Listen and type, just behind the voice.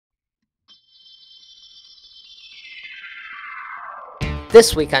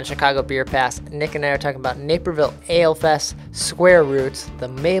This week on Chicago Beer Pass, Nick and I are talking about Naperville Ale Fest, Square Roots, the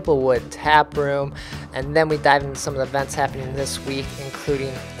Maplewood Taproom, and then we dive into some of the events happening this week,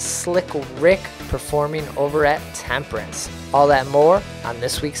 including Slick Rick performing over at Temperance. All that and more on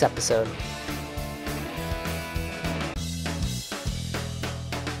this week's episode.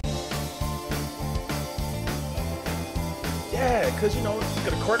 Yeah, because, you know, you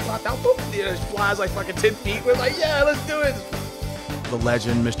get a cork locked out, boop, it flies like fucking 10 feet. We're like, yeah, let's do it. The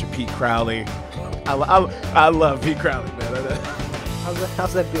legend, Mr. Pete Crowley. I love Pete Crowley, man.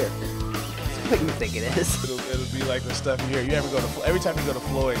 How's that beer? What do you think it is? It'll be like the stuff you hear. You ever go to, every time you go to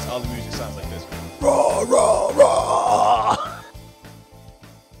Floyd's, all the music sounds like this. Raw, raw, raw.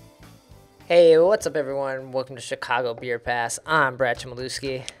 Hey, what's up, everyone? Welcome to Chicago Beer Pass. I'm Brad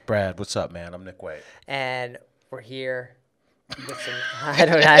Chmielewski. Brad, what's up, man? I'm Nik White. And we're here. I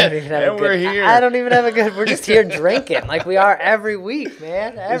don't even have and a good. We're here. I don't even have a good. We're just here drinking like we are every week,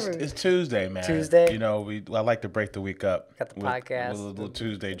 man. It's Tuesday, man. Tuesday. You know, I like to break the week up. Got the podcast. With a little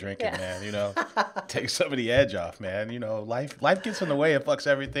Tuesday drinking, man. You know, take some of the edge off, man. You know, life gets in the way and fucks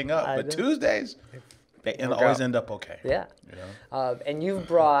everything up. But Tuesdays, they always end up okay. Yeah. You know. And you've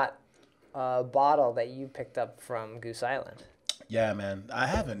brought a bottle that you picked up from Goose Island. Yeah, man.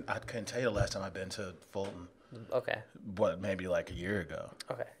 I couldn't tell you the last time I've been to Fulton. Okay. What, maybe like a year ago.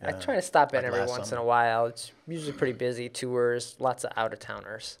 Okay. Yeah. I try to stop in Like every once in a while. It's usually pretty busy, tours, lots of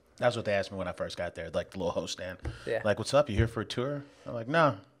out-of-towners. That's what they asked me when I first got there, like the little host stand. Yeah. Like, what's up? You here for a tour? I'm like,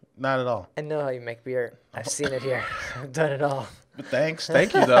 no, not at all. I know how you make beer. I've seen it here. I've done it all. But thanks.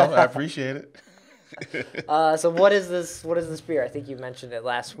 Thank you, though. I appreciate it. So what is this? What is this beer? I think you mentioned it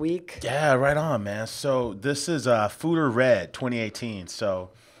last week. Yeah, right on, man. So this is Foudre Red 2018.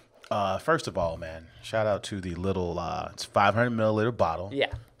 So first of all, man, shout out to the little, it's 500 milliliter bottle.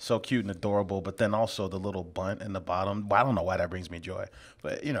 Yeah. So cute and adorable. But then also the little bunt in the bottom. Well, I don't know why that brings me joy.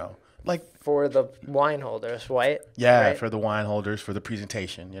 But, you know, like. For the wine holders, right? Yeah, right? for the wine holders, for the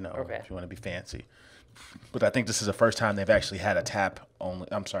presentation, you know, okay. If you want to be fancy. But I think this is the first time they've actually had a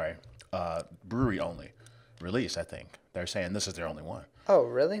brewery only release, I think. They're saying this is their only one. Oh,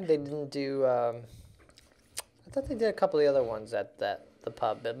 really? They didn't do, I thought they did a couple of the other ones at the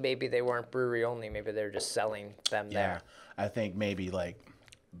pub, but maybe they weren't brewery only. Maybe they're just selling them there. I think maybe like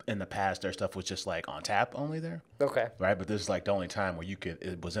in the past their stuff was just like on tap only there. Okay. Right, but this is like the only time where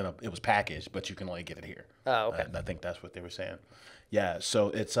it was packaged, but you can only get it here. Oh, okay. I think that's what they were saying. Yeah, so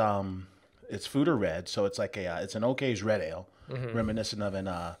it's Foudre Red, so it's like it's an oak aged red ale, reminiscent of an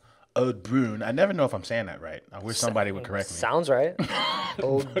Oud Brune. I never know if I'm saying that right. I wish somebody would correct me. Sounds right.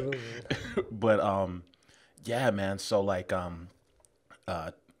 Oud Brune. But yeah, man. So like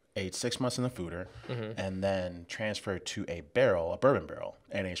aged 6 months in the foeder, and then transferred to a bourbon barrel,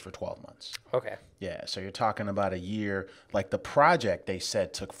 and aged for 12 months. Okay. Yeah, so you're talking about a year. Like the project they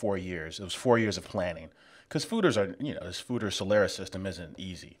said took 4 years. It was 4 years of planning, because foeders are, you know, this foeder Solaris system isn't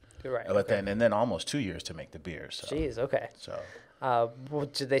easy. Right. But then almost 2 years to make the beer. So. Jeez. Okay. So.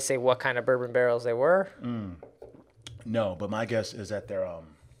 Did they say what kind of bourbon barrels they were? No, but my guess is that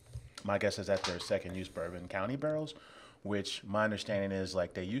they're second use bourbon county barrels, which my understanding is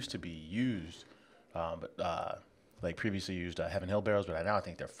like they used to be used, like previously used Heaven Hill barrels, but now I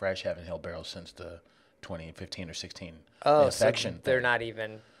think they're fresh Heaven Hill barrels since the 2015 or 16 infection. So they're not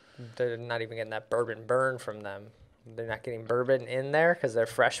even getting that bourbon burn from them. They're not getting bourbon in there because they're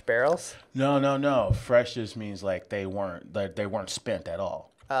fresh barrels? No. Fresh just means like they weren't spent at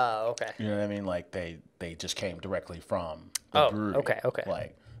all. Oh, okay. You know what I mean? Like they just came directly from the brewery. Okay.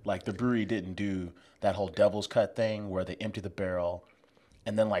 Like the brewery didn't do that whole devil's cut thing where they empty the barrel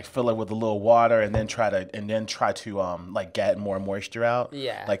and then like fill it with a little water and then try to like get more moisture out.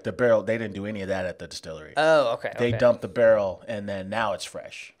 Yeah. Like the barrel, they didn't do any of that at the distillery. Oh, okay. They dumped the barrel and then now it's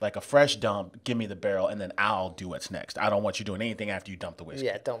fresh. Like a fresh dump, give me the barrel and then I'll do what's next. I don't want you doing anything after you dump the whiskey.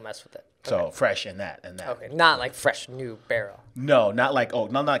 Yeah, don't mess with it. So fresh in that and that. Okay, not like fresh new barrel. No, not like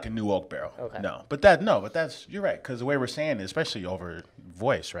a new oak barrel. Okay. No, but that's you're right, because the way we're saying it, especially over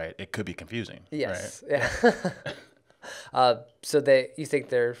voice, right? It could be confusing. Yes. Right? Yeah. So you think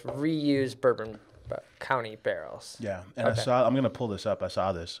they're reused bourbon county barrels? Yeah, and okay. I'm gonna pull this up. I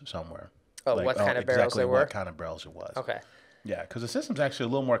saw this somewhere. Oh, like, what kind of barrels they were? What kind of barrels it was. Okay. Yeah, because the system's actually a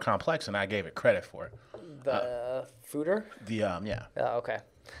little more complex than I gave it credit for. The Foudre? Yeah. Okay.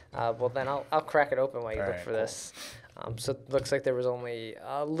 Well, then I'll crack it open while you look for this. So it looks like there was only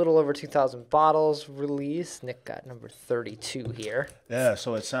a little over 2,000 bottles released. Nick got number 32 here. Yeah,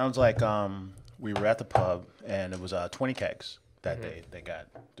 so it sounds like we were at the pub, and it was 20 kegs that they got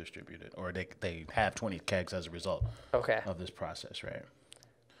distributed, or they have 20 kegs as a result of this process, right?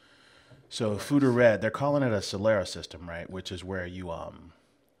 So Foudre Red, they're calling it a Solera system, right? Which is where you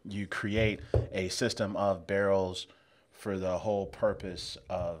create a system of barrels for the whole purpose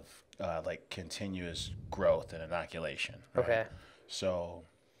of like continuous growth and inoculation. Right? Okay. So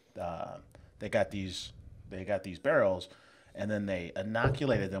they got these barrels, and then they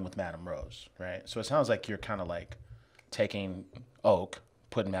inoculated them with Madame Rose, right? So it sounds like you're kind of like taking oak,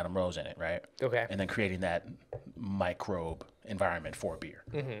 putting Madame Rose in it, right? Okay. And then creating that microbe environment for beer,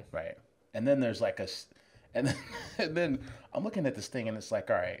 right? And then there's like and then I'm looking at this thing, and it's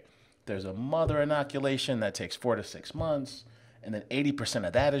like, all right, there's a mother inoculation that takes 4 to 6 months, and then 80%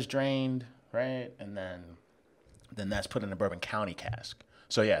 of that is drained, right? And then that's put in a Bourbon County cask.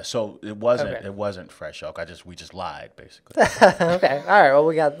 So yeah, so it wasn't fresh oak. We just lied basically. Okay, all right. Well,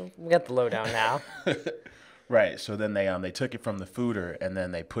 we got the lowdown now. Right. So then they took it from the foeder, and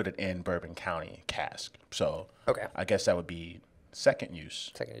then they put it in Bourbon County cask. So Okay. I guess that would be second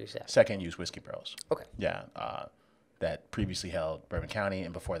use. Yeah. Second use whiskey barrels. Okay. Yeah. That previously held Bourbon County,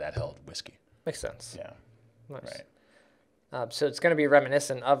 and before that held whiskey. Makes sense. Yeah. Nice. Right. So it's going to be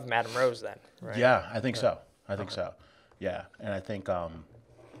reminiscent of Madame Rose then, right? Yeah, I think so. So. Yeah, and I think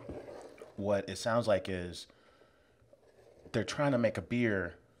what it sounds like is they're trying to make a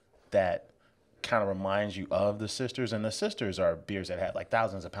beer that kind of reminds you of the Sisters, and the Sisters are beers that have like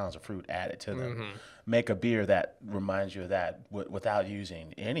thousands of pounds of fruit added to them. Make a beer that reminds you of that without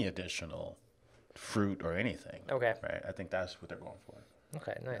using any additional fruit or anything. Okay. Right. I think that's what they're going for.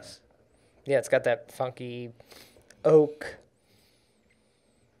 Okay, nice. Yeah, it's got that funky oak,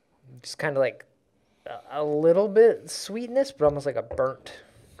 just kind of like a little bit sweetness, but almost like a burnt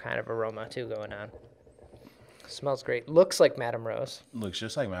kind of aroma too going on. Smells great. Looks like Madame Rose. Looks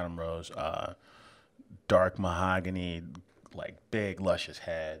just like Madame Rose. Dark mahogany, like big luscious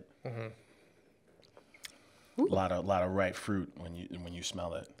head. A lot of ripe fruit when you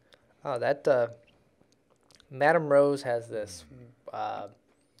smell it. Oh, that Madame Rose has this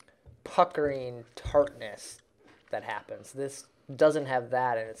puckering tartness that happens. This doesn't have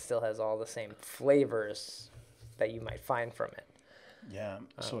that, and it still has all the same flavors that you might find from it. Yeah.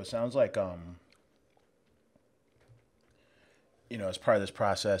 So it sounds like as part of this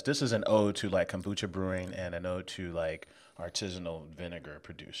process, this is an ode to like kombucha brewing and an ode to like artisanal vinegar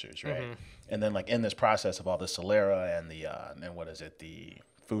producers, right? And then like in this process of all the Solera and the the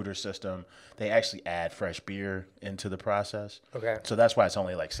foeder system, they actually add fresh beer into the process. Okay. So that's why it's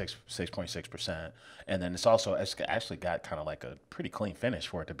only like 6.6%. And then it's actually got kind of like a pretty clean finish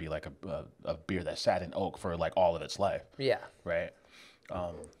for it to be like a beer that sat in oak for like all of its life. Yeah. Right.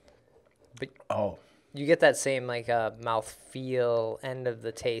 But you get that same like mouth feel, end of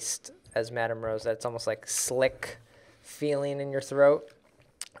the taste as Madame Rose. That's almost like slick feeling in your throat.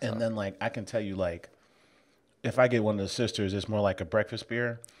 And then like I can tell you like if I get one of the Sisters, it's more like a breakfast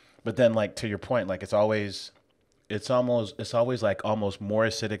beer. But then like to your point, like it's always like almost more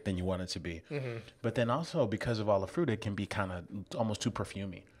acidic than you want it to be. But then also because of all the fruit, it can be kind of almost too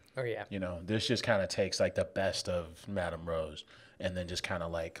perfumey. Oh yeah. This just kind of takes like the best of Madame Rose and then just kind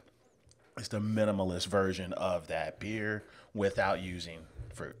of like it's the minimalist version of that beer without using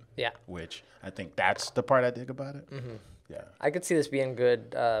fruit. Yeah. Which I think that's the part I dig about it. Yeah. I could see this being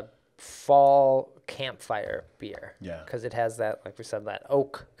good fall campfire beer. Yeah. Because it has that, like we said, that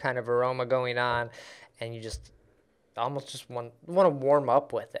oak kind of aroma going on, and you just almost just want to warm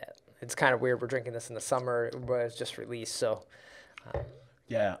up with it. It's kind of weird. We're drinking this in the summer, but it's just released, so.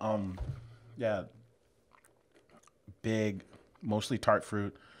 Yeah. Big, mostly tart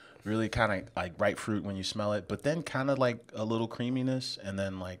fruit. Really kind of like ripe fruit when you smell it, but then kind of like a little creaminess, and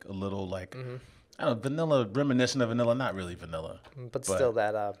then like a little like I don't know, vanilla, reminiscent of vanilla, not really vanilla, but still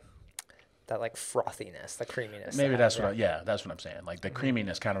that like frothiness, the creaminess. Maybe that's what that's what I'm saying. Like the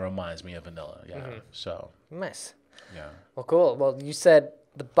creaminess kind of reminds me of vanilla. Yeah. So nice. Yeah. Well, cool. Well, you said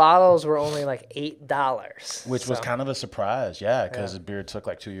the bottles were only like $8, which was kind of a surprise. Yeah, because the beer took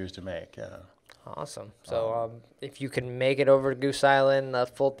like 2 years to make. Yeah. Awesome. So if you can make it over to Goose Island, the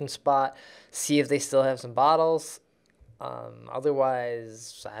Fulton spot, see if they still have some bottles.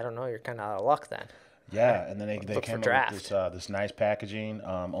 Otherwise, I don't know. You're kind of out of luck then. Yeah, and then they came up with this nice packaging.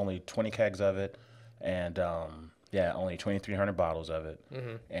 Only 20 kegs of it, and only 2,300 bottles of it.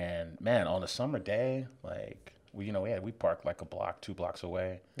 And man, on a summer day, like we parked like 2 blocks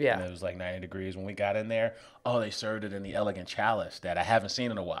away. Yeah. And it was like 90 degrees when we got in there. Oh, they served it in the elegant chalice that I haven't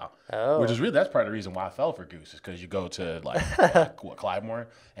seen in a while. Oh. Which is that's part of the reason why I fell for Goose, is because you go to like Clydemore,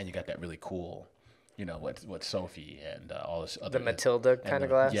 and you got that really cool, what Sophie and all this other. The Matilda kind of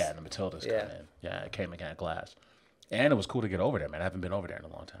glass? Yeah, the Matilda's kind of. Yeah, it came in kind of glass. And it was cool to get over there, man. I haven't been over there in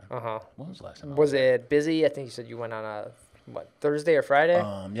a long time. When was the last time? Was it busy? I think you said you went on a what, Thursday or Friday?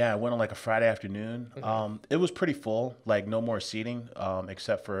 Yeah, I went on like a Friday afternoon. It was pretty full, like no more seating,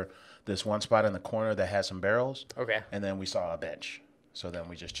 except for this one spot in the corner that had some barrels. Okay. And then we saw a bench. So then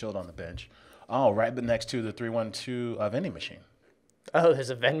we just chilled on the bench. Oh, right next to the 312 vending machine. Oh, there's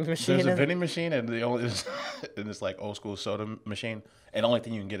a vending machine. There's a vending machine, and the only and it's like old school soda machine, and the only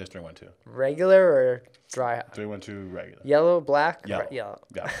thing you can get is 312. Regular or dry? 312 regular. Yellow, black, Yellow. yellow.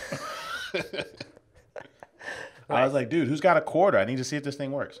 Yeah. I was like, dude, who's got a quarter? I need to see if this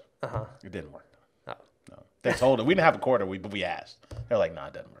thing works. It didn't work. Oh. No. They told us. We didn't have a quarter, but we asked. They're like, nah,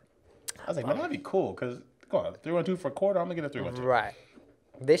 it doesn't work. I was like, man, that'd be cool, because, go on, 312 for a quarter, I'm going to get a 312. Right.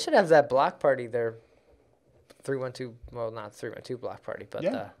 They should have that block party there. 312, well, not 312 block party, but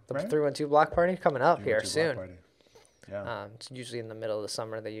Yeah, the right. 312 block party coming up here 312 soon. block party. Yeah. It's usually in the middle of the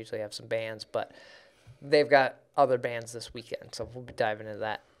summer. They usually have some bands, but they've got other bands this weekend, so we'll be diving into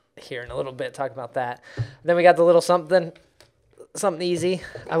that here in a little bit, talk about that. Then we got the little something easy.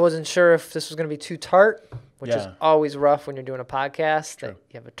 I wasn't sure if this was going to be too tart, which is always rough when you're doing a podcast. That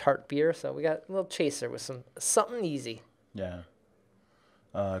you have a tart beer, so we got a little chaser with something easy. Yeah.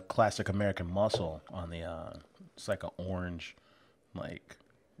 Classic American Muscle on the, it's like an orange, like,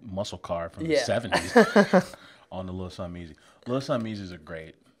 muscle car from the 70s on the Little Something Easy. Little Something Easy is a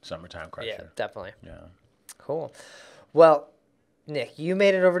great summertime crusher. Yeah, definitely. Yeah. Cool. Well, Nick, you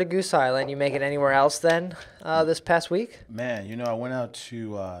made it over to Goose Island. You make it anywhere else then this past week? Man, I went out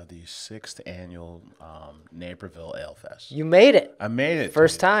to the 6th annual Naperville Ale Fest. You made it. I made it.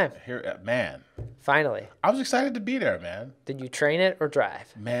 First time. Here, man. Finally. I was excited to be there, man. Did you train it or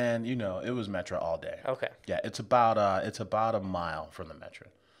drive? Man, it was Metro all day. Okay. Yeah, it's about a mile from the Metro.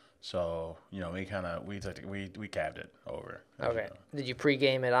 So, we cabbed it over. Okay. Did you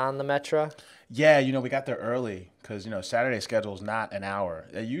pregame it on the Metro? Yeah, we got there early because, Saturday schedule is not an hour.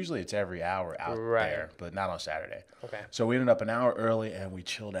 Usually it's every hour out there, but not on Saturday. Okay. So we ended up an hour early, and we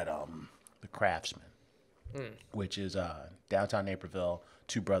chilled at the Craftsman, which is downtown Naperville,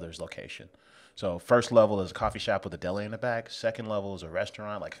 Two Brothers location. So first level is a coffee shop with a deli in the back. Second level is a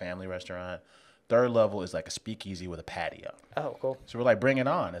restaurant, like family restaurant. Third level is like a speakeasy with a patio. Oh, cool. So we're like, bring it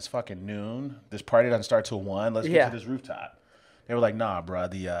on. It's fucking noon. This party doesn't start till 1. Let's get to this rooftop. They were like, nah, bro,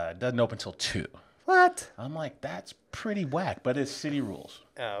 it doesn't open till 2. What? I'm like, that's pretty whack, but it's city rules.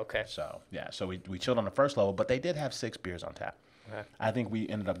 Oh, okay. So, yeah, so we chilled on the first level, but they did have 6 beers on tap. Okay. I think we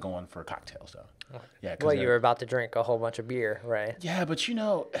ended up going for cocktails, though. Yeah, well, you were about to drink a whole bunch of beer, right? Yeah, but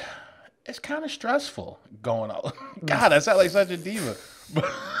it's kind of stressful going on. God, I sound like such a diva. But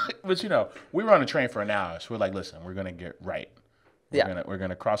we were on the train for an hour, so we're like, listen, we're gonna get right. We're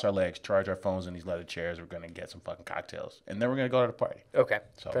gonna cross our legs, charge our phones in these leather chairs. We're gonna get some fucking cocktails, and then we're gonna go to the party. Okay.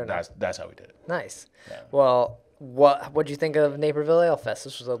 So that's how we did it. Nice. Yeah. Well, what'd you think of Naperville Ale Fest?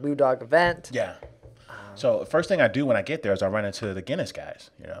 This was a Lou Dog event. Yeah. So the first thing I do when I get there is I run into the Guinness guys,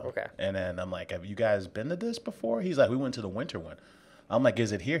 Okay. And then I'm like, have you guys been to this before? He's like, we went to the winter one. I'm like,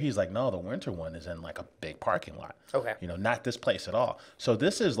 is it here? He's like, no, the winter one is in like a big parking lot. Okay. Not this place at all. So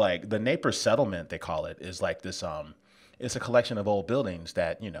this is like the Naper settlement, they call it, is like this, it's a collection of old buildings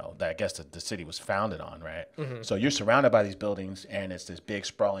that, that I guess the city was founded on, right? Mm-hmm. So you're surrounded by these buildings, and it's this big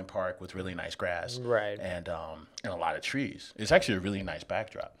sprawling park with really nice grass. Right. And a lot of trees. It's actually a really nice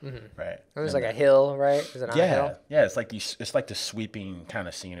backdrop, right? There's like a hill, right? Is it on a hill? Yeah, it's like the sweeping kind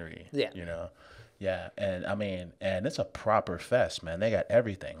of scenery. Yeah. Yeah, and I mean, and it's a proper fest, man. They got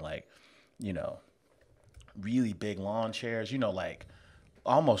everything, like, really big lawn chairs, like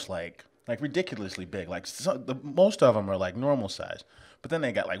almost like ridiculously big. Like most of them are like normal size, but then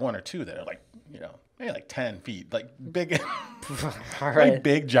they got like 1 or 2 that are like, maybe like 10 feet, like big, all right. like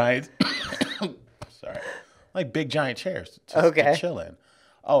big giant, like big giant chairs to chill in.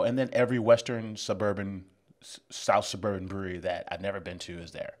 Oh, and then every South suburban brewery that I've never been to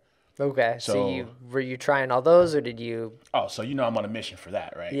is there. Okay, so were you trying all those, or did you? Oh, so I'm on a mission for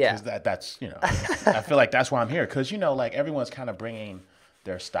that, right? Yeah. Because that's I feel like that's why I'm here. Because like everyone's kind of bringing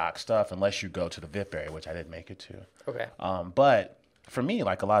their stock stuff, unless you go to the VIP area, which I didn't make it to. Okay. But for me,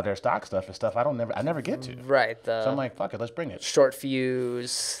 like a lot of their stock stuff is stuff I never get to. Right. So I'm like, fuck it, let's bring it. Short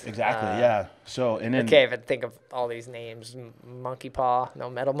fuse. Exactly. Yeah. So and then. Okay, but think of all these names: Monkey Paw,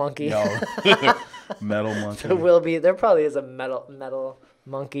 no Metal Monkey. No. Metal Monkey. There will be. There probably is a metal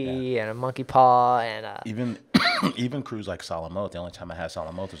monkey and a Monkey Paw and even crews like Salamote. The only time I had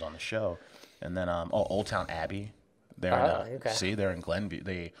Salamote was on the show, and then Old Town Abbey. They're they're in Glenview.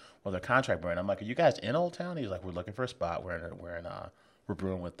 They're contract brewing. I'm like, are you guys in Old Town? He's like, we're looking for a spot. We're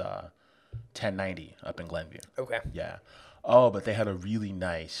brewing with 1090 up in Glenview. Okay. Yeah. Oh, but they had a really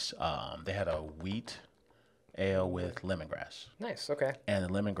nice. They had a wheat ale with lemongrass. Nice. Okay. And the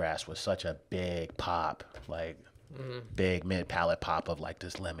lemongrass was such a big pop, like big mid palate pop of like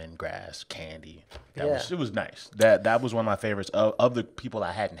this lemongrass candy. It was nice. That was one of my favorites of the people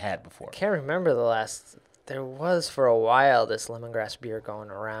I hadn't had before. Can't remember the last. There was for a while this lemongrass beer going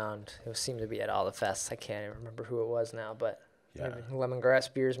around. It seemed to be at all the fests. I can't even remember who it was now, but maybe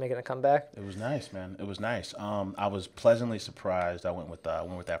lemongrass beer is making a comeback. It was nice, man. It was nice. I was pleasantly surprised. I went with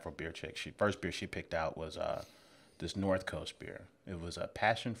that for beer chick. First beer she picked out was this North Coast beer. It was a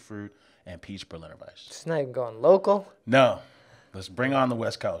passion fruit and peach Berliner Weiss. It's not even going local. No. Let's bring on the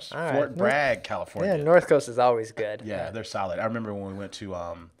West Coast. All Fort right. Bragg, California. Yeah, North Coast is always good. Yeah, they're solid. I remember when we went to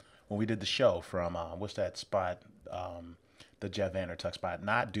when we did the show from what's that spot? The Jeff Vandertuck spot,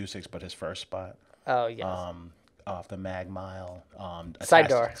 not Dusix, but his first spot. Oh yes. Off the Mag Mile. Side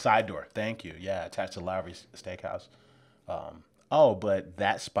door. Side door. Thank you. Yeah, attached to Lowry's Steakhouse. But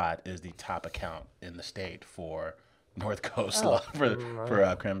that spot is the top account in the state for North Coast for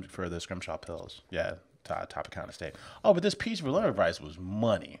the Scrimshaw Pills. Yeah. Top account of state. Oh, but this peach Berliner Weiss was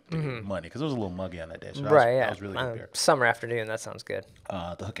money, money, because it was a little muggy on that day. So that was really good beer. Summer afternoon, that sounds good.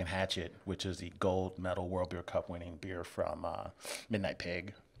 The Hook and Hatchet, which is the gold medal World Beer Cup winning beer from Midnight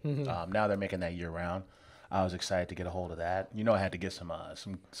Pig. Now they're making that year round. I was excited to get a hold of that. You know, I had to get some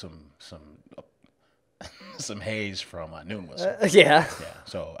haze from Noon Whistle. Yeah.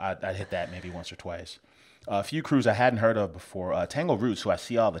 So I hit that maybe once or twice. A few crews I hadn't heard of before. Tango Roots, who I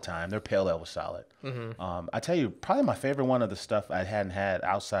see all the time. Their pale ale was solid. I tell you, probably my favorite one of the stuff I hadn't had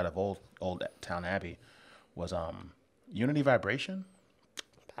outside of Old Town Abbey was Unity Vibration.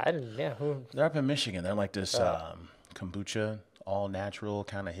 I didn't. Yeah. They're up in Michigan. They're like this kombucha, all natural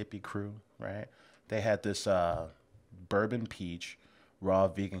kind of hippie crew, right? They had this bourbon peach raw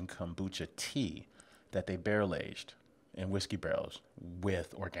vegan kombucha tea that they barrel aged in whiskey barrels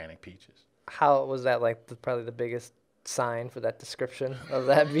with organic peaches. How was that probably the biggest sign for that description of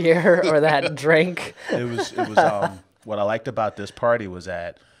that beer or that drink? It was what I liked about this party was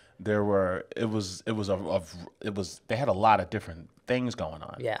that they had a lot of different things going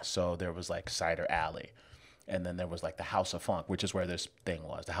on. Yeah. So there was like Cider Alley, and then there was like the House of Funk, which is where this thing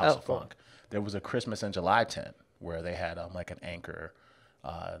was, the House of Funk. There was a Christmas in July tent where they had like an Anchor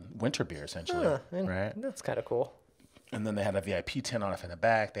winter beer essentially, right? That's kind of cool. And then they had a VIP tent off in the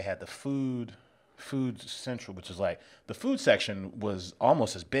back. They had the food central, which is like the food section was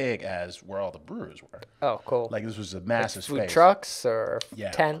almost as big as where all the brewers were. Oh, cool. Like this was a massive food space. Trucks or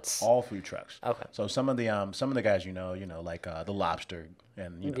tents? All food trucks. Okay. So some of the guys like the Lobster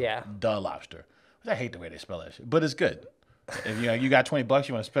and the Lobster. Which I hate the way they spell that shit, but it's good. If you got $20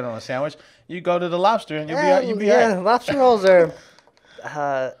 you want to spend on a sandwich, you go to the Lobster and you'll be all right. Lobster rolls are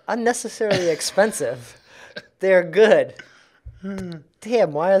unnecessarily expensive. They're good.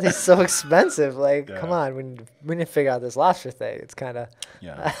 Damn, why are they so expensive? Come on, we need to figure out this lobster thing. It's kind of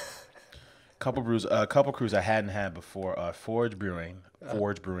couple crews I hadn't had before. Forge Brewing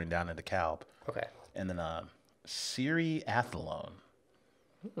down in DeKalb. Okay. And then Seary Athlone.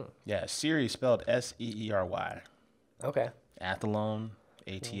 Yeah, Seary spelled Seery. Okay. Athlone,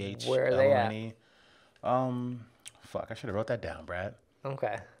 ATH. Where are they at? Fuck, I should have wrote that down, Brad.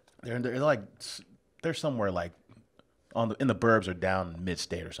 Okay. They're somewhere like in the burbs or down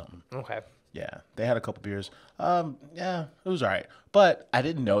mid-state or something. Okay. Yeah, they had a couple beers. Yeah, it was all right, but I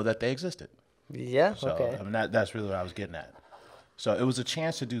didn't know that they existed. Yeah. So, okay. I mean, that's really what I was getting at. So it was a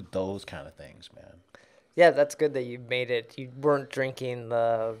chance to do those kind of things, man. Yeah, that's good that you made it. You weren't drinking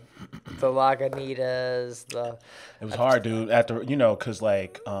the Lagunitas, It was hard, dude. Because I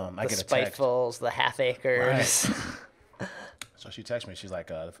get a text. Spitefuls, the Half Acres. Right. So she texted me. She's like,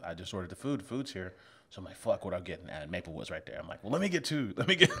 I just ordered the food. The food's here. So I'm like, fuck, what I'm getting at Maplewoods right there. I'm like, well, let me get two. Let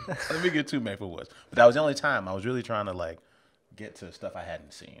me get two Maplewoods. But that was the only time I was really trying to get to stuff I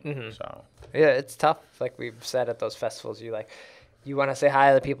hadn't seen. So yeah, it's tough. Like we've said at those festivals, you want to say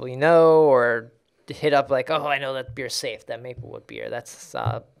hi to the people you know, or hit up I know that beer's safe, that Maplewood beer, that's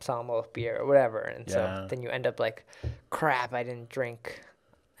Solemn Oath beer or whatever. And so then you end up crap, I didn't drink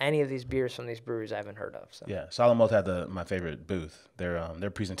any of these beers from these breweries I haven't heard of. So. Yeah, Solemn Oath had my favorite booth.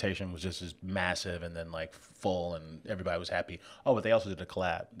 Their presentation was just as massive and then full, and everybody was happy. Oh, but they also did a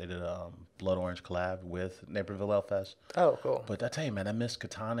collab. They did a Blood Orange collab with Naperville Ale Fest. Oh, cool. But I tell you, man, that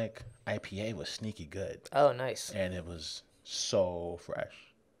Miskatonic IPA was sneaky good. Oh, nice. And it was so fresh.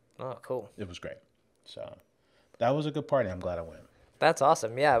 Oh, cool. It was great. So that was a good party. I'm glad I went. That's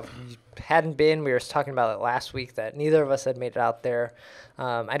awesome. Yeah, we hadn't been. We were talking about it last week that neither of us had made it out there.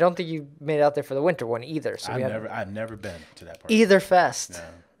 I don't think you made it out there for the winter one either. So I've never been to that party. Either fest. No.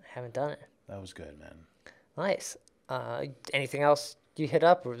 Haven't done it. That was good, man. Nice. Anything else you hit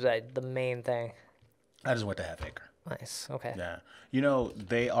up, or was that the main thing? I just went to Half Acre. Nice. Okay. Yeah.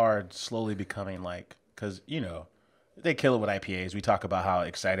 They are slowly becoming because they kill it with IPAs. We talk about how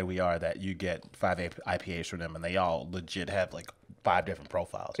excited we are that you get 5 IPAs from them, and they all legit have like 5 different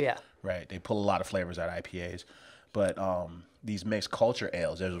profiles. Yeah. Right. They pull a lot of flavors out of IPAs. But these mixed culture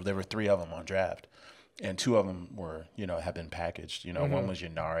ales, there were 3 of them on draft. And 2 of them were, have been packaged. One was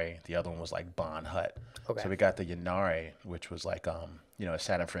Yanare. The other one was like Bon Hut. Okay. So we got the Yanare, which was like, it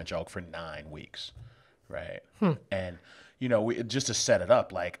sat in French oak for 9 weeks. Right. And, we just to set it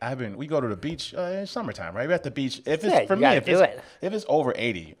up, like we go to the beach in summertime, right? We're at the beach. If it's over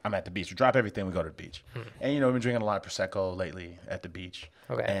 80, I'm at the beach. We drop everything, we go to the beach. And, we've been drinking a lot of Prosecco lately at the beach.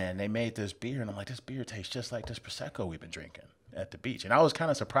 Okay. And they made this beer, and I'm like, this beer tastes just like this Prosecco we've been drinking at the beach. And I was kind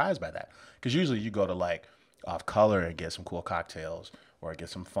of surprised by that, because usually you go to like Off Color and get some cool cocktails or get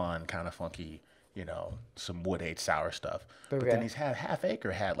some fun, kind of funky, some wood-aged sour stuff. Okay. But then these Half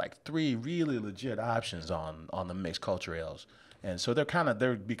Acre had like 3 really legit options on the mixed culture ales. And so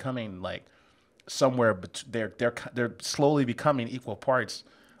they're becoming like somewhere, they're slowly becoming equal parts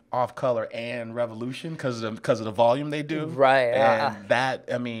Off Color and Revolution because of the volume they do. Right. And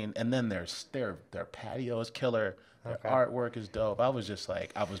and then their patio is killer. Their artwork is dope. I was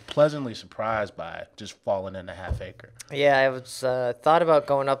pleasantly surprised by just falling into Half Acre. Yeah, I was thought about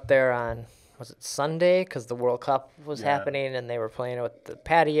going up there on, was it Sunday? Because the World Cup was happening and they were playing with the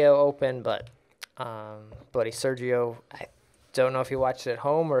patio open. But buddy Sergio, I don't know if he watched it at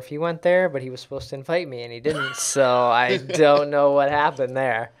home or if he went there, but he was supposed to invite me and he didn't. So I don't know what happened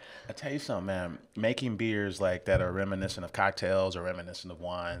there. I tell you something, man. Making beers like that are reminiscent of cocktails or reminiscent of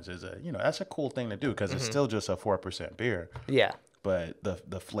wines is that's a cool thing to do, because it's still just a 4% beer. Yeah. But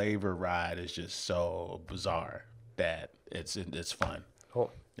the flavor ride is just so bizarre that it's fun.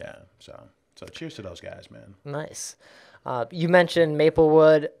 Cool. Yeah. So cheers to those guys, man. Nice. You mentioned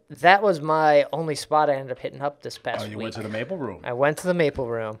Maplewood. That was my only spot I ended up hitting up this past week. Oh, you went to the Maple Room. I went to the Maple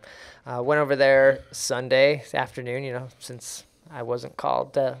Room. Went over there Sunday afternoon, since I wasn't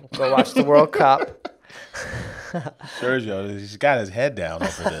called to go watch the World Cup. Sergio, he's got his head down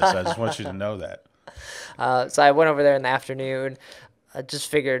over this. I just want you to know that. So I went over there in the afternoon. I just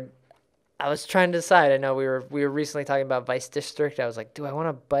figured, I was trying to decide. I know we were recently talking about Vice District. I was like, do I want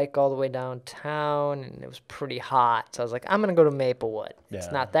to bike all the way downtown? And it was pretty hot. So I was like, I'm going to go to Maplewood. Yeah.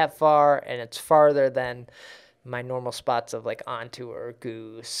 It's not that far, and it's farther than my normal spots of like On Tour,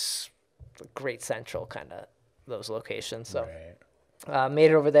 Goose, Great Central, kind of those locations. So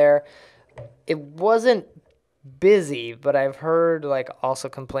made it over there. It wasn't busy, but I've heard like also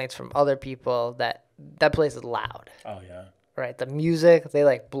complaints from other people that place is loud. Oh yeah. Right, the music, they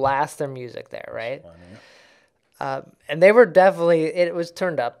like blast their music there, right? And they were definitely, it was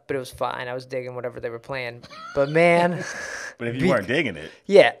turned up, but it was fine. I was digging whatever they were playing. But man. But if you weren't digging it.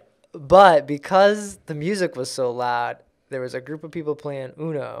 Yeah, but because the music was so loud, there was a group of people playing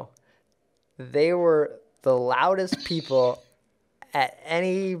Uno. They were the loudest people at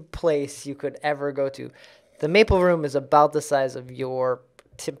any place you could ever go to. The Maple Room is about the size of your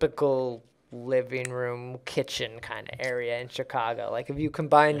typical living room, kitchen kind of area in Chicago. Like if you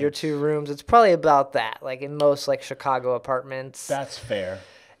combine your 2 rooms, it's probably about that. Like in most like Chicago apartments. That's fair.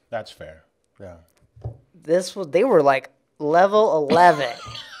 Yeah. They were like level 11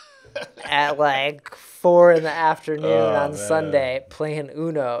 at like 4 in the afternoon on Sunday playing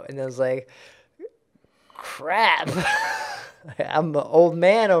Uno, and it was like, crap. I'm an old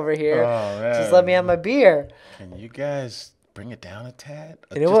man over here. Just let me have my beer. Can you guys bring it down a tad?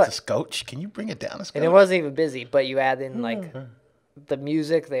 And just a scotch? Can you bring it down a scotch? And it wasn't even busy, but you add in like the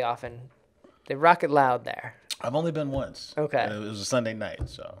music. They rock it loud there. I've only been once. Okay. It was a Sunday night,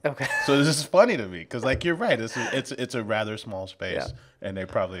 so. Okay. So this is funny to me because, like, you're right. It's a rather small space, and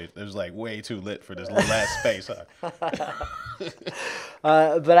it was like way too lit for this little ass space. Huh?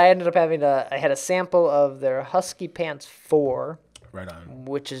 But I ended up I had a sample of their Husky Pants 4. Right on.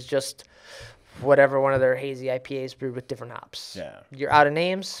 Which is just whatever one of their hazy IPAs brewed with different hops. Yeah. You're out of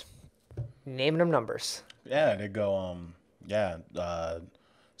names, naming them numbers. Yeah, they go,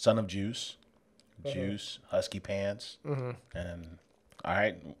 Son of Juice. Juice, Husky Pants, and all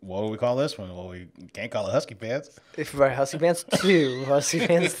right, what do we call this one? Well, we can't call it Husky Pants. Right, Husky Pants 2, Husky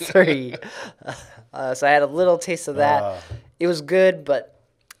Pants 3. So I had a little taste of that. It was good, but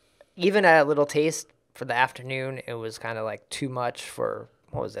even at a little taste for the afternoon, it was kind of like too much for,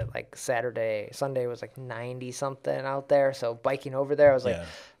 what was it, like Sunday was like 90-something out there. So biking over there, I was like,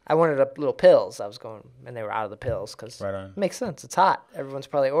 I wanted a little pills. I was going, and they were out of the pills because it makes sense. It's hot. Everyone's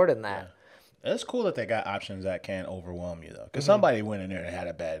probably ordering that. It's cool that they got options that can't overwhelm you though, because somebody went in there and had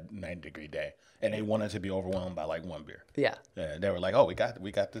a bad 90-degree day, and they wanted to be overwhelmed by like one beer. Yeah. Yeah, they were like, "Oh, we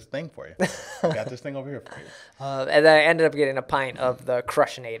got this thing for you. We got this thing over here for you." And then I ended up getting a pint of the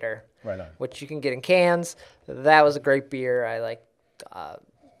Crushinator, Right on. which you can get in cans. That was a great beer. I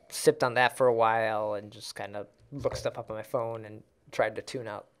sipped on that for a while and just kind of looked stuff up on my phone and tried to tune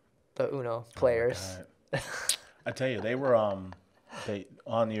out the Uno players. I tell you, they were they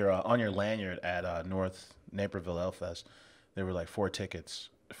on your lanyard at North Naperville Ale Fest. There were like 4 tickets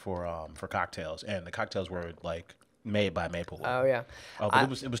for cocktails, and the cocktails were like made by Maplewood. Oh yeah. But it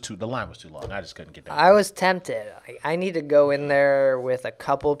was the line was too long. I just couldn't get there. I was tempted. I need to go in there with a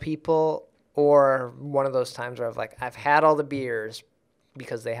couple people, or one of those times where I've had all the beers,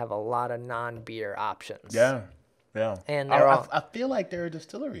 because they have a lot of non-beer options. Yeah. Yeah. And I feel like they're a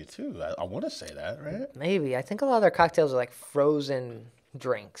distillery too. I want to say that, right? Maybe. I think a lot of their cocktails are like frozen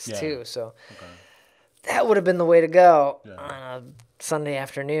drinks too. So Okay. that would have been the way to go Yeah. on a Sunday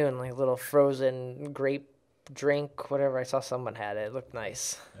afternoon, like a little frozen grape drink, whatever. I saw someone had it. It looked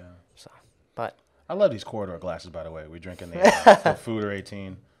nice. Yeah. So, but I love these corridor glasses, by the way. We're drinking the Foudre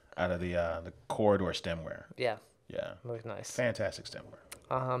 18 out of the corridor stemware. yeah, Yeah. it looked nice. Fantastic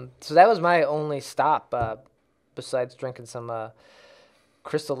stemware. So that was my only stop, besides drinking some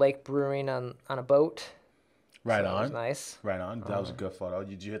Crystal Lake Brewing on a boat. Right So that was on. nice. Right on. That was a good photo.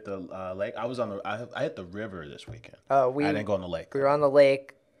 Did you hit the lake? I was I hit the river this weekend. We I didn't go on the lake. were on the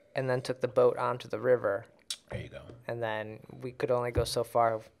lake and then took the boat onto the river. There you go. And then we could only go so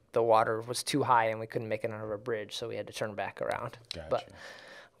far. The water was too high and we couldn't make it under a bridge, so we had to turn back around. Gotcha. But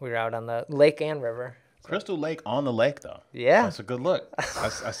we were out on the lake and river. Crystal Lake on the lake, though. Yeah. That's a good look. I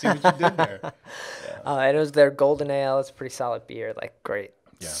see what you did there. And it was their golden ale. It's a pretty solid beer, like great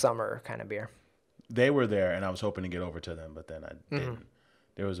summer kind of beer. They were there, and I was hoping to get over to them, but then I didn't.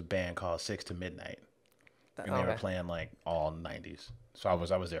 There was a band called 6 to Midnight, and they were playing like all 90s. So I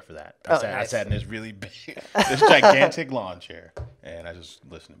was there for that. I sat in this really big, this gigantic lawn chair, and I just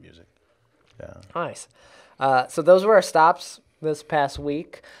listened to music. Yeah. Nice. So those were our stops this past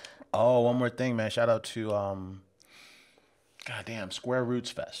week. Oh, one more thing, man. Shout out to goddamn Square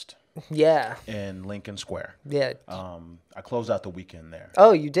Roots Fest Yeah. in Lincoln Square. Yeah. I closed out the weekend there.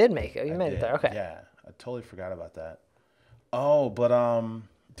 Oh, you did make it. You I made it did. there. Okay. Yeah, I totally forgot about that. Oh, but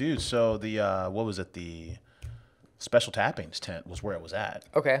dude, so the what was it? The Special Tappings tent was where it was at.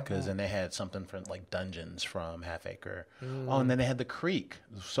 Okay. Because then they had something for like Dungeons from Half Acre. Oh, and then they had the Creek.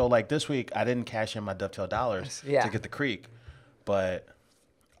 So like this week, I didn't cash in my Dovetail dollars to get the Creek, but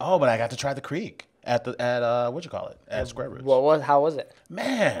I got to try the Creek at what you call it, at Square Roots. Well, how was it?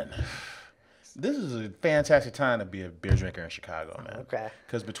 Man, this is a fantastic time to be a beer drinker in Chicago, man. Okay.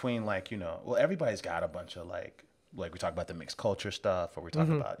 Because between everybody's got a bunch of like we talk about the mixed culture stuff, or we talk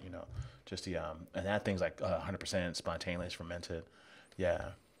about just the and that thing's like 100% spontaneous fermented. Yeah,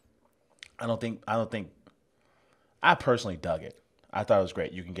 I personally dug it. I thought it was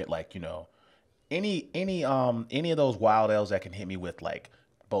great. You can get any of those wild ales that can hit me with like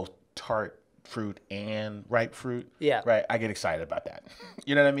both tart fruit and ripe fruit. Yeah. Right. I get excited about that.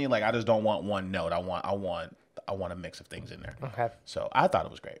 You know what I mean? Like I just don't want one note. I want a mix of things in there. Okay. So I thought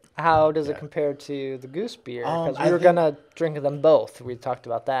it was great. How does it compare to the Goose beer? Because we I were think- gonna drink them both. We talked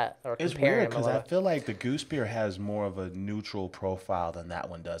about that. Or It's comparing weird them a because I little. feel like the Goose beer has more of a neutral profile than that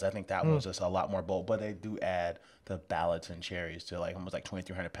one does. I think that one's just a lot more bold, but they do add the ballots and cherries to like almost like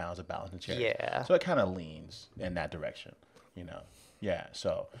 2,300 pounds of ballots and cherries. Yeah. So it kind of leans in that direction, Yeah.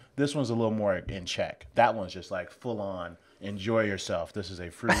 So this one's a little more in check. That one's just like full on. Enjoy yourself. This is a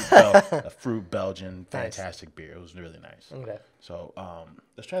fruit Belgian fantastic beer. It was really nice. Okay. So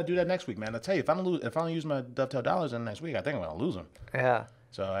let's try to do that next week, man. I tell you, if I don't use my Dovetail dollars in next week, I think I'm gonna lose them. Yeah.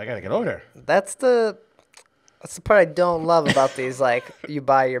 So I gotta get over there. That's the part I don't love about these. Like you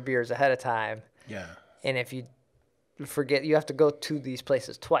buy your beers ahead of time, Yeah. and if you forget, you have to go to these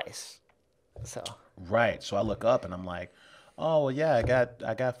places twice. So. Right. So I look up and I'm like, oh well, yeah,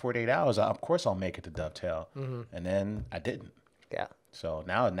 I got 48 hours. Of course I'll make it to Dovetail. And then I didn't. Yeah. So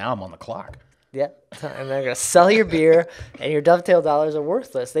now I'm on the clock. Yeah. And they're gonna sell your beer, and your Dovetail dollars are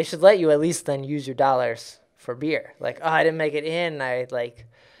worthless. They should let you at least then use your dollars for beer. Like, oh, I didn't make it in. I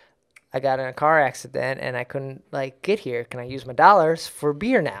got in a car accident and I couldn't get here. Can I use my dollars for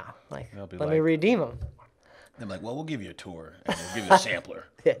beer now? Let me like- redeem them. I'm like, well, we'll give you a tour and we'll give you a sampler.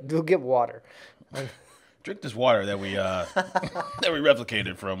 Yeah, we'll get water. Drink this water that we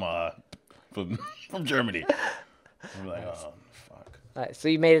replicated from Germany. We're like, oh fuck. All right, so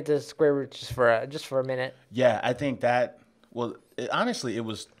you made it to Square Root just for a minute. Yeah, I think that. Well, honestly, it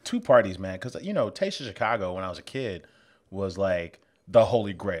was two parties, man. Because Taste of Chicago when I was a kid was like the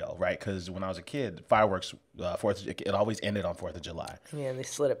Holy Grail, right? Because when I was a kid, fireworks, it always ended on 4th of July. Yeah, and they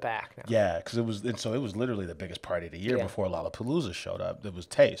slid it back now. Yeah, because it was literally the biggest party of the year Yeah. before Lollapalooza showed up. It was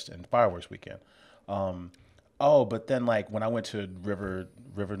Taste and fireworks weekend. But then like when I went to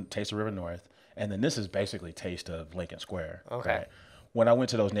Taste of River North, and then this is basically Taste of Lincoln Square. Okay. Right? When I went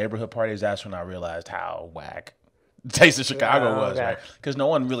to those neighborhood parties, that's when I realized how whack Taste of Chicago was, okay. right? Because no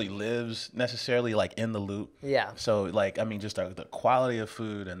one really lives necessarily like in the loop. Yeah. So like, I mean, just the quality of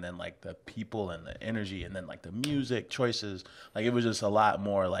food, and then like the people and the energy, and then like the music choices. Like it was just a lot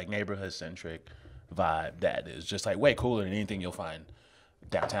more like neighborhood centric vibe that is just like way cooler than anything you'll find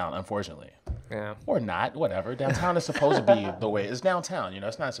downtown, unfortunately. Yeah. Or not, whatever. Downtown is supposed to be the way it's downtown.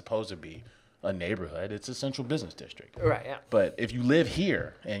 It's not supposed to be a neighborhood. It's a central business district. Right. Yeah. But if you live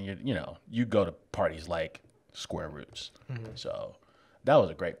here and you go to parties like Square Roots. So that was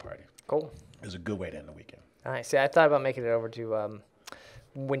a great party. Cool. It was a good way to end the weekend. Nice. See, I thought about making it over to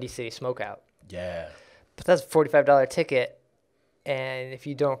Windy City Smokeout. Yeah. But that's a $45 ticket, and if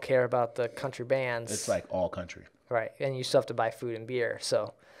you don't care about the country bands, It's like all country. right, and you still have to buy food and beer.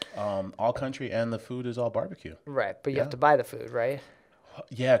 So All country, and the food is all barbecue. right, but you have to buy the food, right?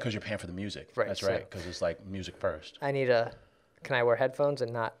 Yeah, because you're paying for the music. Right, That's so- right, because it's like music first. Can I wear headphones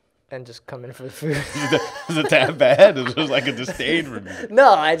and just come in for the food? Is it that bad? It was like a disdain for me.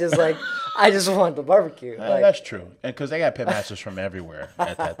 No, I just want the barbecue. Like, That's true. And because they got pitmasters from everywhere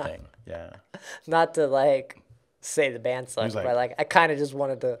at that thing. Yeah. not to like say the band sucks, like- but like I kind of just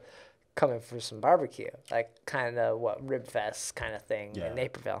wanted to come in for some barbecue, like kind of what Rib Fest kind of thing Yeah. in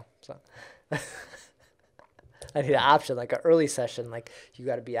Naperville. So I need an option, like an early session. Like you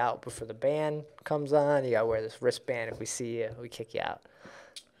got to be out before the band comes on. You got to wear this wristband. If we see you, we kick you out.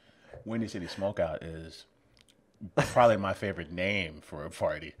 Windy City Smokeout is probably my favorite name for a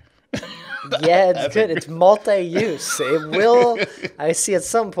party. Yeah, it's good. It's multi-use. It will. I see at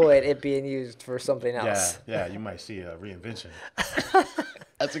some point it being used for something Yeah, else. yeah, you might see a reinvention.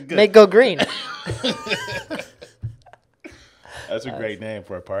 That's a good. Make go green. That's a great name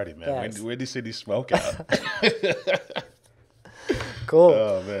for a party, man. Yes. Windy City Smokeout. Cool.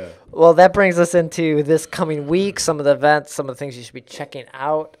 Oh man. Well, that brings us into this coming week. Some of the events, some of the things you should be checking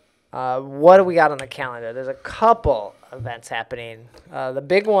out. What do we got on the calendar? There's a couple events happening. The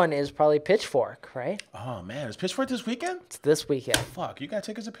big one is probably Pitchfork, right? Oh man, is Pitchfork this weekend? It's this weekend. Fuck, you got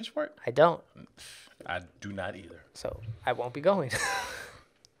tickets to Pitchfork? I don't, I do not either. so I won't be going.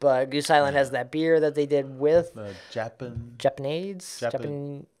 But Goose Island has that beer that they did with The Japanese,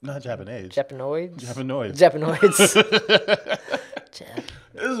 not Japanese. Japanoids, Japanoids. Japanoids.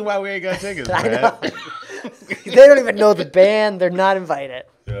 This is why we ain't got tickets, I man. know. They don't even know the band. They're not invited.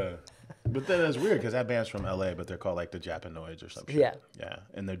 Yeah. But then it's weird because that band's from LA, but they're called like the Japanoids or something. Yeah. Yeah.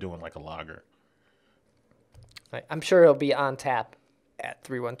 And they're doing like a lager. I'm sure it'll be on tap at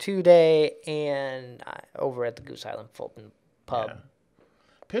 312 Day and over at the Goose Island Fulton Pub. Yeah.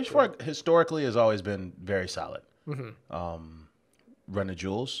 Pitchfork historically has always been very solid. Run the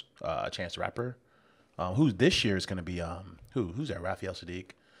Jewels, Chance the Rapper. Who this year is going to be, who's that? Raphael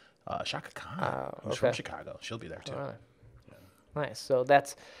Sadiq. Shaka Khan, who's from okay. Chicago. She'll be there too. All right. Nice. So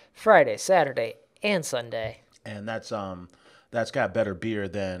that's Friday, Saturday, and Sunday. And that's got better beer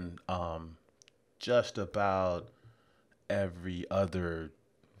than just about every other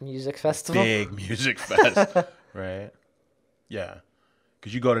Music festival. big music fest, right? Yeah,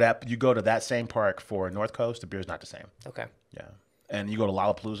 because you go to that same park for North Coast, the beer's not the same. Okay. Yeah, and you go to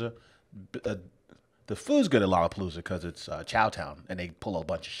Lollapalooza, the food's good at Lollapalooza because it's Chowtown and they pull a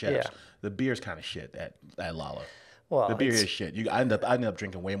bunch of chefs. Yeah. The beer's kind of shit at Lolla. Well, The beer is shit. I end up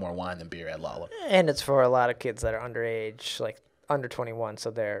drinking way more wine than beer at Lolla. and it's for a lot of kids that are underage, like under 21,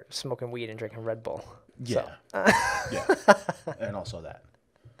 so they're smoking weed and drinking Red Bull. Yeah, yeah, and also that.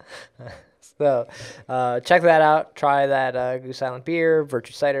 So check that out. Try that Goose Island beer.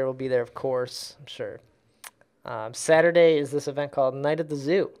 Virtue Cider will be there, of course, I'm sure. Saturday is this event called Night at the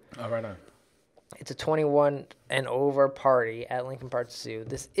Zoo. Oh, right on. It's a 21 and over party at Lincoln Park Zoo.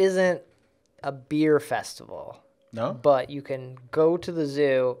 This isn't a beer festival, No? but you can go to the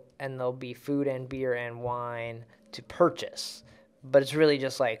zoo and there'll be food and beer and wine to purchase. But it's really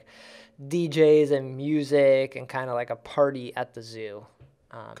just like DJs and music and kind of like a party at the zoo.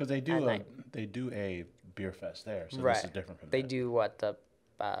 Because they do a beer fest there, so Right. this is different from They that. do what the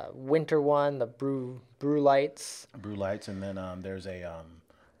winter one, the brew lights. Brew lights, and then there's a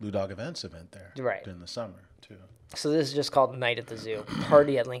Lou Dog Events event there Right. during the summer too. So this is just called Night at the Zoo.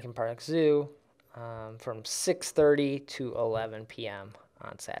 Party at Lincoln Park Zoo from 6:30 to 11 p.m.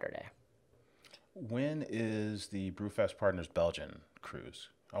 on Saturday. When is the BrewFest Partners Belgian cruise?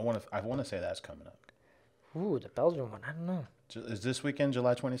 I want to say that's coming up. Ooh, the Belgian one. I don't know. Is this weekend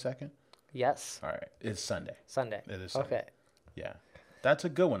July 22nd? Yes. All right. It's Sunday. Sunday. It is Sunday. Okay. Yeah. That's a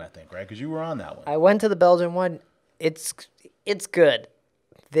good one, I think, right? Because you were on that one. I went to the Belgian one. It's good.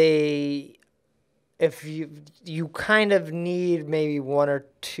 If you kind of need maybe one or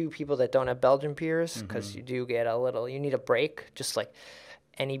two people that don't have Belgian beers, because you do get you need a break, just like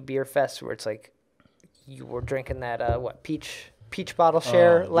any beer fest where it's like you were drinking that peach bottle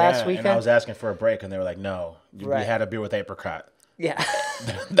share last weekend. And I was asking for a break, and they were like, no, we Right. had a beer with apricot. Yeah.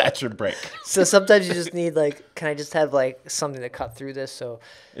 That's your break. So sometimes you just need can I just have something to cut through this? So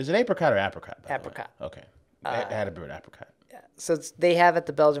Is it apricot or apricot? Apricot. Okay. I had a beer with apricot. So they have at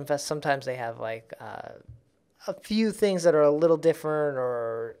the Belgian Fest, sometimes they have a few things that are a little different,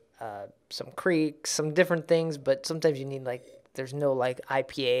 or some creeks, some different things, but sometimes you need there's no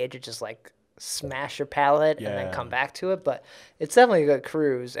IPA to just smash your palate and then come back to it. But it's definitely a good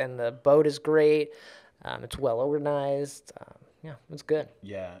cruise, and the boat is great. It's well organized. Yeah, it's good.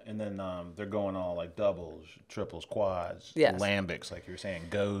 Yeah, and then they're going all doubles, triples, quads, Yes. lambics, like you were saying,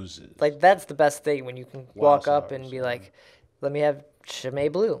 goes. That's the best thing, when you can walk up and stars, be like, let me have Chimay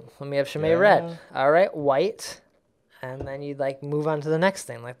blue. Let me have Chimay red. All right, white. And then you move on to the next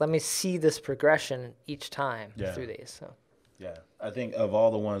thing. Let me see this progression each time through these. So. Yeah, I think of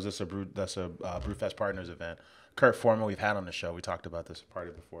all the ones, that's a BrewFest Partners event. Kurt Foreman, we've had on the show. We talked about this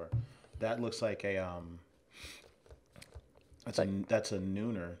party before. That looks like a that's a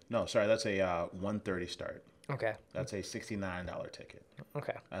nooner. No, sorry, that's a 1:30 start. Okay. That's a $69 ticket.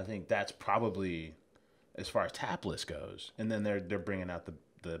 Okay. I think that's probably as far as tap list goes. And then they're bringing out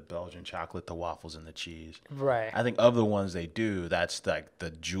the Belgian chocolate, the waffles, and the cheese. Right. I think of the ones they do, that's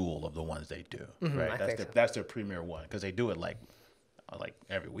the jewel of the ones they do. Right. That's their premier one, because they do it like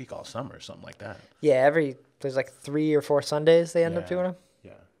every week all summer or something like that. Yeah, there's 3 or 4 Sundays they end up doing them.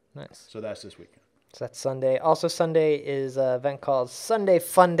 Yeah. Nice. So that's this weekend. So that's Sunday. Also Sunday is an event called Sunday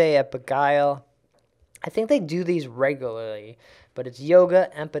Fun Day at Beguile. I think they do these regularly, but it's yoga,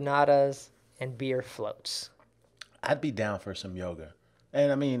 empanadas, and beer floats. I'd be down for some yoga.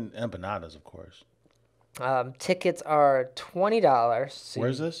 And I mean, empanadas, of course. Tickets are $20. So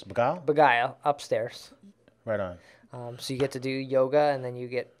Where's this? Beguile? Beguile, upstairs. Right on. So you get to do yoga, and then you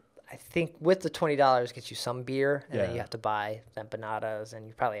get, I think with the $20 gets you some beer, and then you have to buy empanadas, and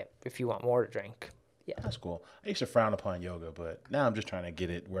you probably, if you want more to drink. Yeah. That's cool. I used to frown upon yoga, but now I'm just trying to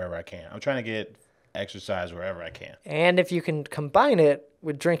get it wherever I can. I'm trying to get exercise wherever I can. And if you can combine it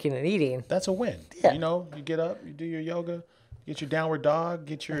with drinking and eating. That's a win. Yeah. You get up, you do your yoga, get your downward dog,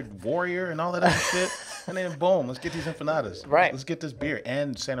 get your warrior and all that other shit, and then boom, let's get these empanadas. Right. Let's get this beer.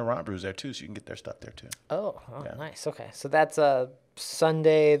 And Santa Ron Brew's there too, so you can get their stuff there too. Oh, nice. Okay. So that's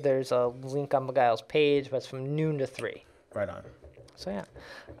Sunday. There's a link on Beguile's page, but it's from noon to 3. Right on. So yeah,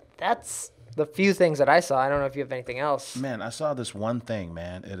 that's the few things that I saw. I don't know if you have anything else. Man, I saw this one thing,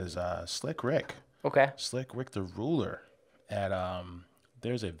 man. It is Slick Rick. Okay. Slick Rick the Ruler at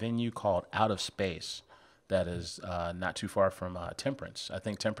there's a venue called Out of Space that is not too far from Temperance. I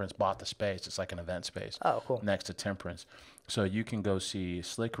think Temperance bought the space. It's like an event space. Oh, cool. Next to Temperance. So you can go see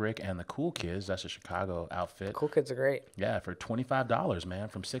Slick Rick and the Cool Kids. That's a Chicago outfit. Cool Kids are great. Yeah, for $25, man,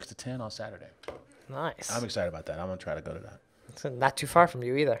 from 6 to 10 on Saturday. Nice. I'm excited about that. I'm going to try to go to that. It's not too far from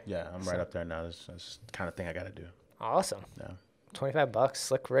you either. Yeah, I'm right up there now. That's the kind of thing I got to do. Awesome. Yeah. $25,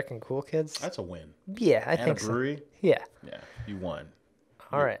 Slick Rick and Cool Kids. That's a win. Yeah, I and think a brewery. So. Yeah. Yeah, you won.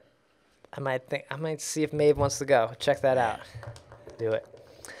 All right. I might see if Maeve wants to go. Check that out. Do it.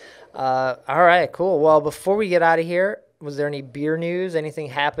 All right, cool. Well, before we get out of here, was there any beer news? Anything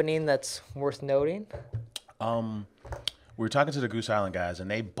happening that's worth noting? We were talking to the Goose Island guys,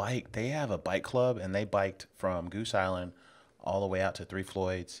 and they have a bike club, and they biked from Goose Island all the way out to Three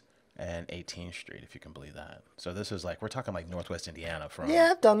Floyds and 18th Street, if you can believe that. So this is we're talking Northwest Indiana from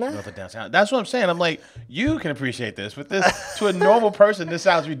I've done that. north of downtown. That's what I'm saying. I'm like, you can appreciate this, but this to a normal person, this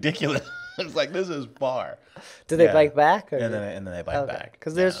sounds ridiculous. It's this is far. Did they bike back? Or and then they bike back.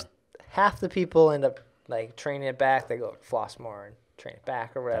 Because there's half the people end up training it back. They go to Flossmoor and train it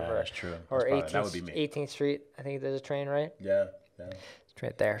back or whatever. That's true. Or That would be me. 18th Street. I think there's a train, right? Yeah. It's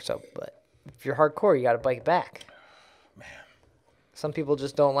right there. So, but if you're hardcore, you got to bike it back. Man. Some people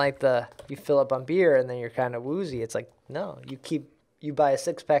just don't like you fill up on beer and then you're kind of woozy. It's no, you buy a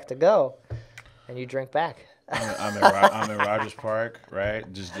 6-pack to go and you drink back. I'm in Rogers Park,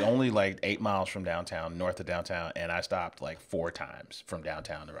 right? Just only 8 miles from downtown, north of downtown, and I stopped 4 times from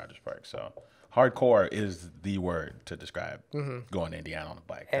downtown to Rogers Park. So hardcore is the word to describe going to Indiana on a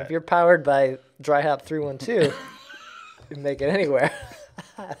bike. And if you're powered by Dry Hop 312, you can make it anywhere.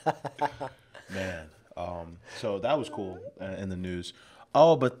 Man, so that was cool in the news.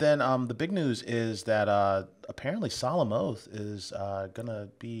 Oh, but then the big news is that apparently Solemn Oath is gonna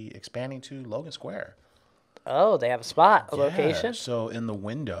be expanding to Logan Square. Oh, they have a spot, a Yeah. location? So in the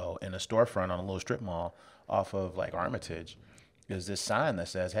window in a storefront on a little strip mall off of like Armitage, is this sign that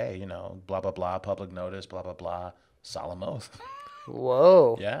says, "Hey, you know, blah blah blah, public notice, blah blah blah, Solemn Oath."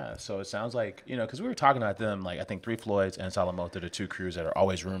 Whoa. Yeah. So it sounds like, you know, because we were talking about them, like I think Three Floyds and Solemn Oath are the two crews that are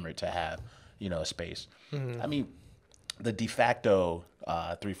always rumored to have, you know, a space. I mean, the de facto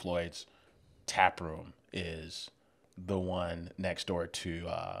Three Floyds tap room is the one next door to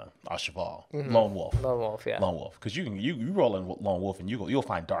Cheval, Lone Wolf. Lone Wolf, yeah. Lone Wolf, because you roll in Lone Wolf and you'll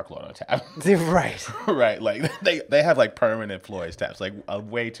find Dark Lord on tap. Right. Right, like they have like permanent Floyd's taps, like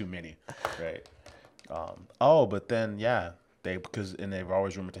way too many, right? But then they've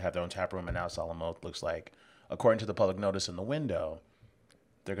always rumored to have their own tap room, and now Solemn Oath looks like, according to the public notice in the window,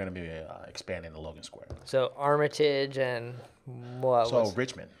 they're going to be expanding the Logan Square. So Armitage and what So was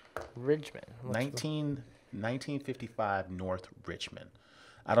Richmond, Richmond? 1955 North Richmond.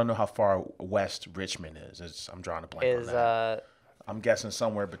 I don't know how far west Richmond is. I'm drawing a blank on Is that. I'm guessing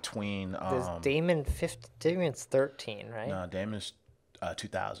somewhere between. is Damon's 13, right? No, Damon's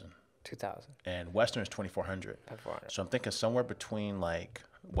 2000. 2000. And Western is 2400. So I'm thinking somewhere between like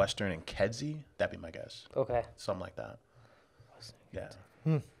Western and Kedzie. That'd be my guess. Okay. Something like that. Yeah.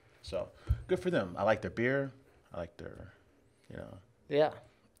 So good for them. I like their beer. I like their, you know. Yeah.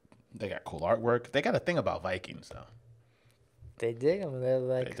 They got cool artwork. They got a thing about Vikings though. They dig them. They're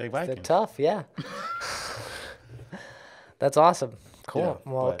like They're they're Vikings. tough. Yeah. That's awesome. Cool.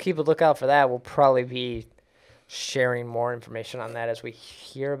 Yeah, Well, but- keep a lookout for that. We'll probably be sharing more information on that as we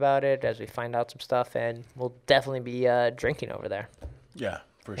hear about it, as we find out some stuff, and we'll definitely be drinking over there. Yeah,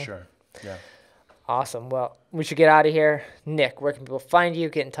 for sure. Yeah. Awesome. Well, we should get out of here. Nick, where can people find you?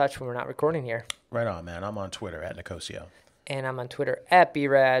 Get in touch when we're not recording here. Right on, man. I'm on Twitter at Nicosio. And I'm on Twitter at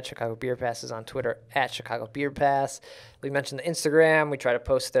BRAD. Chicago Beer Pass is on Twitter at Chicago Beer Pass. We mentioned the Instagram. We try to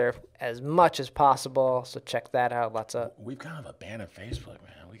post there as much as possible, so check that out. We've kind of abandoned Facebook,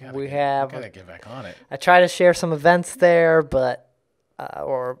 man. We gotta get back on it. I try to share some events there, but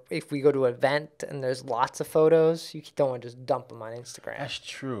or if we go to an event and there's lots of photos, you don't want to just dump them on Instagram. That's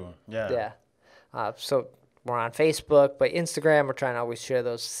true. Yeah. Yeah. So we're on Facebook, but Instagram, we're trying to always share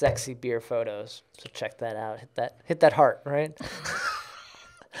those sexy beer photos. So check that out. Hit that heart, right?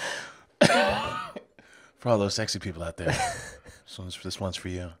 For all those sexy people out there, this one's for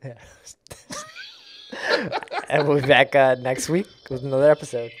you. Yeah. And we'll be back next week with another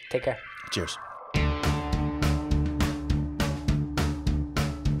episode. Take care. Cheers.